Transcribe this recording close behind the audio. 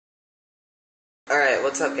Alright,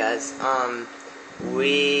 what's up guys?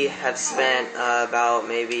 We have spent about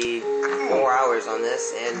maybe 4 hours on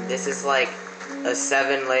this, and this is like a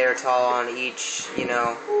 7-layer tall on each,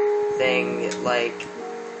 thing, like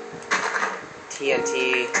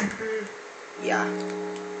TNT, yeah.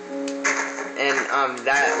 And,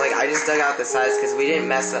 that, like, I just dug out the sides because we didn't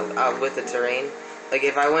mess up with the terrain. Like,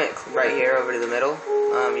 if I went right here over to the middle,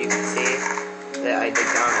 you can see that I dig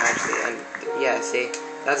down actually, and yeah, see?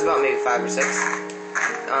 That's about maybe 5 or 6.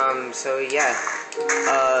 So yeah.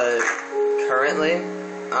 Currently,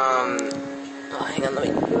 oh, hang on, let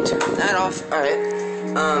me turn that off. Alright.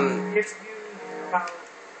 Gives you about,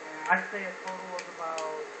 I'd say a total of about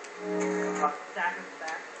a stack of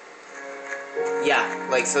stacks. Yeah,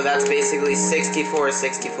 like, so that's basically 64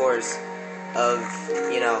 64s of,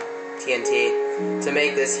 TNT to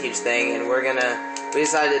make this huge thing, and we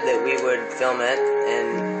decided that we would film it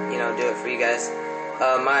and, do it for you guys.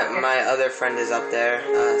 My other friend is up there.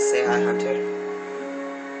 Say hi, Hunter.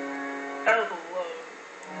 Hello.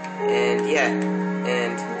 And yeah,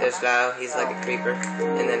 and there's Val. He's like a creeper.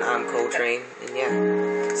 And then I'm Coltrane. And yeah.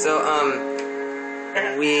 So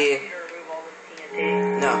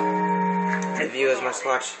no, the viewers must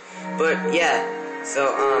watch. But yeah.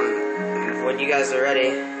 So when you guys are ready,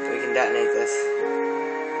 we can detonate this.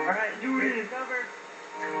 All right, do it. Cover.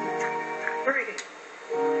 3, 2,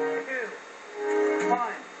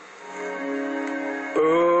 1.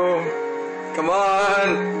 Boom! Come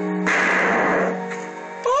on!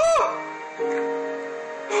 Oh!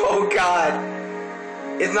 Oh God!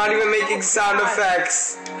 It's not even making sound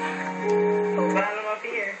effects. Oh God, I'm up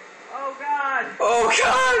here. Oh God! Oh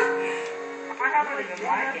God! I have like 1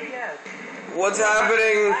 FPS. What's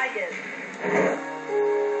happening?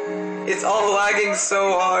 It's all lagging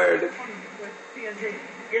so hard.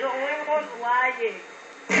 You're the only one lagging.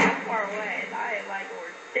 I'm far away, and I ain't like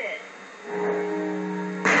we're dead.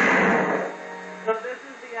 So this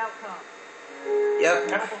is the outcome. Yep.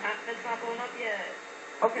 It's not going up yet.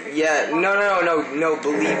 Okay. Yeah, no,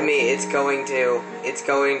 believe me, it's going to. It's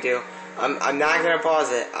going to. I'm not gonna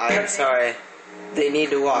pause it. I'm sorry. They need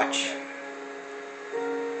to watch.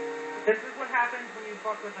 This is what happens when you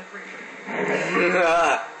fuck with a creeper.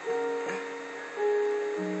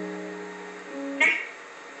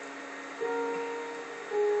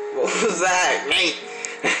 What was that? Mate?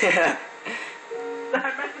 I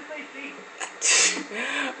meant to say sheep.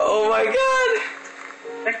 Oh my God!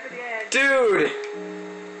 Next to the edge. Dude!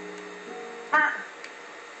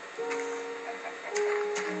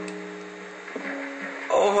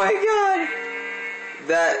 Oh my God!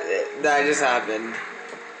 That just happened.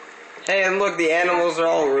 Hey, and look, the animals are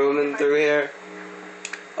all roaming through here.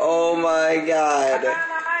 Oh my God!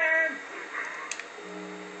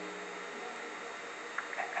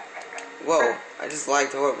 Whoa! I just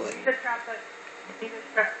lagged horribly. You need to trap that. You need to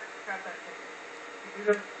trap that chicken. You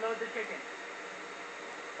need to load the chicken.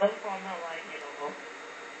 Don't fall, not like it.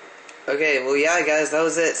 Okay, well yeah guys, that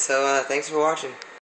was it. So thanks for watching.